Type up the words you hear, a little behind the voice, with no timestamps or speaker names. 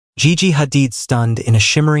Gigi Hadid stunned in a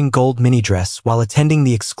shimmering gold mini-dress while attending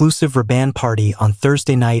the exclusive Rabanne Party on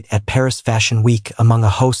Thursday night at Paris Fashion Week among a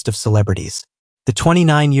host of celebrities. The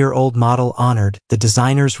 29-year-old model honored the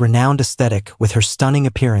designer's renowned aesthetic with her stunning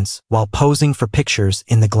appearance while posing for pictures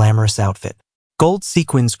in the glamorous outfit. Gold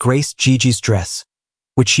sequins graced Gigi's dress,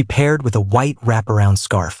 which she paired with a white wraparound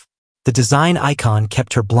scarf. The design icon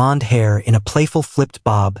kept her blonde hair in a playful flipped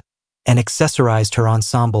bob and accessorized her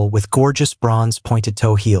ensemble with gorgeous bronze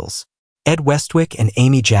pointed-toe heels. Ed Westwick and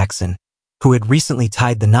Amy Jackson, who had recently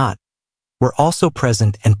tied the knot, were also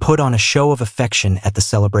present and put on a show of affection at the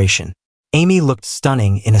celebration. Amy looked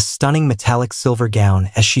stunning in a stunning metallic silver gown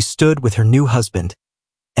as she stood with her new husband,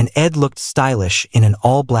 and Ed looked stylish in an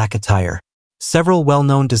all-black attire. Several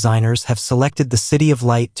well-known designers have selected the City of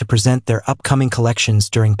Light to present their upcoming collections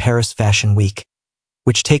during Paris Fashion Week,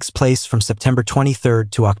 which takes place from September 23rd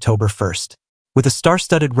to October 1st. With a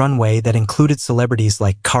star-studded runway that included celebrities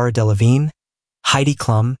like Cara Delevingne, Heidi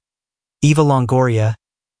Klum, Eva Longoria,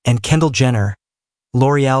 and Kendall Jenner,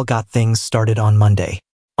 L'Oreal got things started on Monday.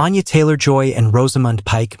 Anya Taylor-Joy and Rosamund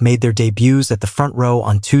Pike made their debuts at the front row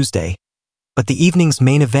on Tuesday, but the evening's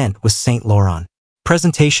main event was Saint Laurent.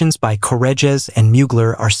 Presentations by Courrèges and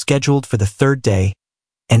Mugler are scheduled for the third day,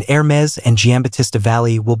 and Hermès and Giambattista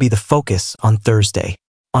Valli will be the focus on Thursday.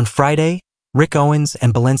 On Friday, Rick Owens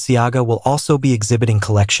and Balenciaga will also be exhibiting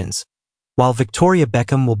collections, while Victoria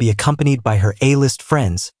Beckham will be accompanied by her A-list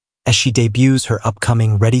friends as she debuts her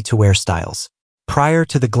upcoming ready-to-wear styles. Prior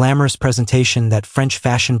to the glamorous presentation that French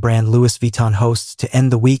fashion brand Louis Vuitton hosts to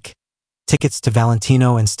end the week, tickets to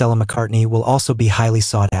Valentino and Stella McCartney will also be highly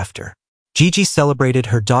sought after. Gigi celebrated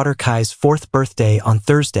her daughter Kai's 4th birthday on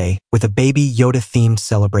Thursday with a Baby Yoda-themed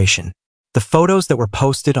celebration. The photos that were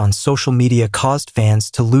posted on social media caused fans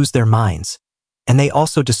to lose their minds, and they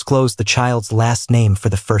also disclosed the child's last name for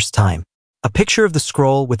the first time. A picture of the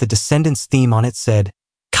scroll with a Descendants theme on it said,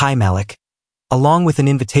 Kai Malik, along with an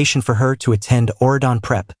invitation for her to attend Oridon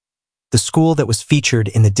Prep, the school that was featured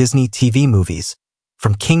in the Disney TV movies,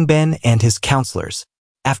 from King Ben and his counselors.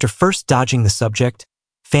 After first dodging the subject,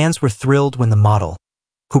 fans were thrilled when the model,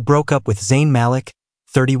 who broke up with Zayn Malik,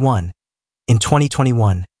 31, in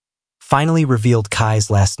 2021, finally revealed Kai's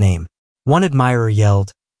last name. One admirer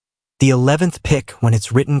yelled, "The 11th pick when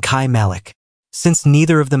it's written Kai Malik." Since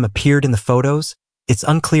neither of them appeared in the photos, it's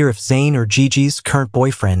unclear if Zayn or Gigi's current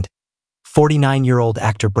boyfriend, 49-year-old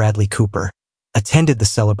actor Bradley Cooper, attended the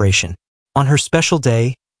celebration. On her special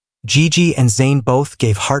day, Gigi and Zayn both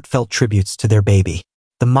gave heartfelt tributes to their baby.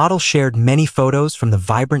 The model shared many photos from the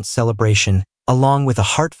vibrant celebration, along with a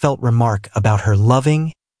heartfelt remark about her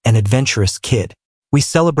loving and adventurous kid. "We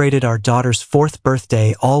celebrated our daughter's 4th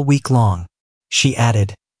birthday all week long," she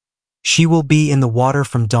added. "She will be in the water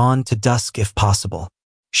from dawn to dusk if possible.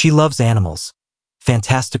 She loves animals,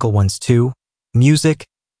 fantastical ones too, music,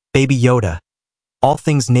 Baby Yoda, all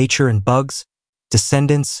things nature and bugs,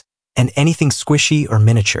 Descendants, and anything squishy or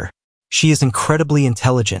miniature. She is incredibly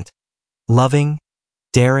intelligent, loving,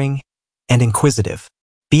 daring, and inquisitive.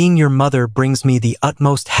 Being your mother brings me the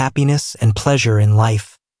utmost happiness and pleasure in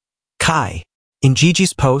life. Kai." In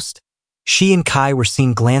Gigi's post, she and Kai were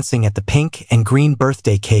seen glancing at the pink and green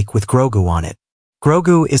birthday cake with Grogu on it.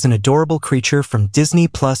 Grogu is an adorable creature from Disney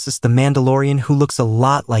Plus's The Mandalorian who looks a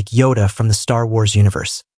lot like Yoda from the Star Wars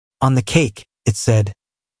universe. On the cake, it said,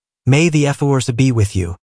 "May the Force be with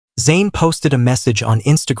you." Zayn posted a message on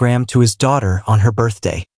Instagram to his daughter on her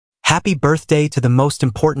birthday. "Happy birthday to the most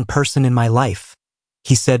important person in my life,"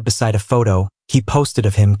 he said beside a photo he posted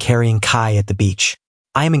of him carrying Kai at the beach.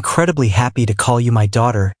 "I am incredibly happy to call you my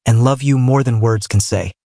daughter and love you more than words can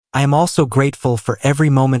say. I am also grateful for every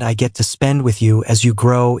moment I get to spend with you as you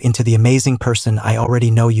grow into the amazing person I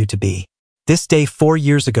already know you to be. This day 4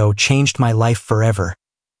 years ago changed my life forever,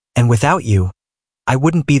 and without you, I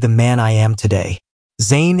wouldn't be the man I am today."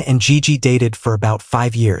 Zayn and Gigi dated for about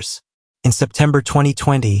 5 years. In September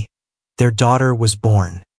 2020, their daughter was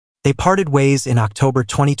born. They parted ways in October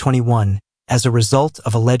 2021 as a result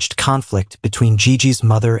of alleged conflict between Gigi's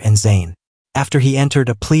mother and Zayn. After he entered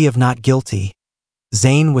a plea of not guilty,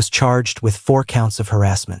 Zayn was charged with 4 counts of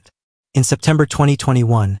harassment. In September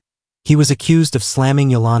 2021, he was accused of slamming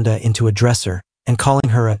Yolanda into a dresser and calling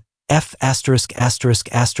her a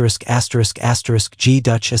G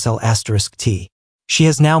Dutch SL T. She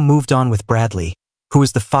has now moved on with Bradley, who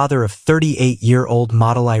is the father of 38-year-old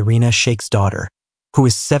model Irina Shaykh's daughter, who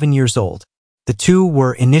is 7 years old. The two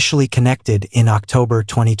were initially connected in October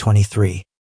 2023.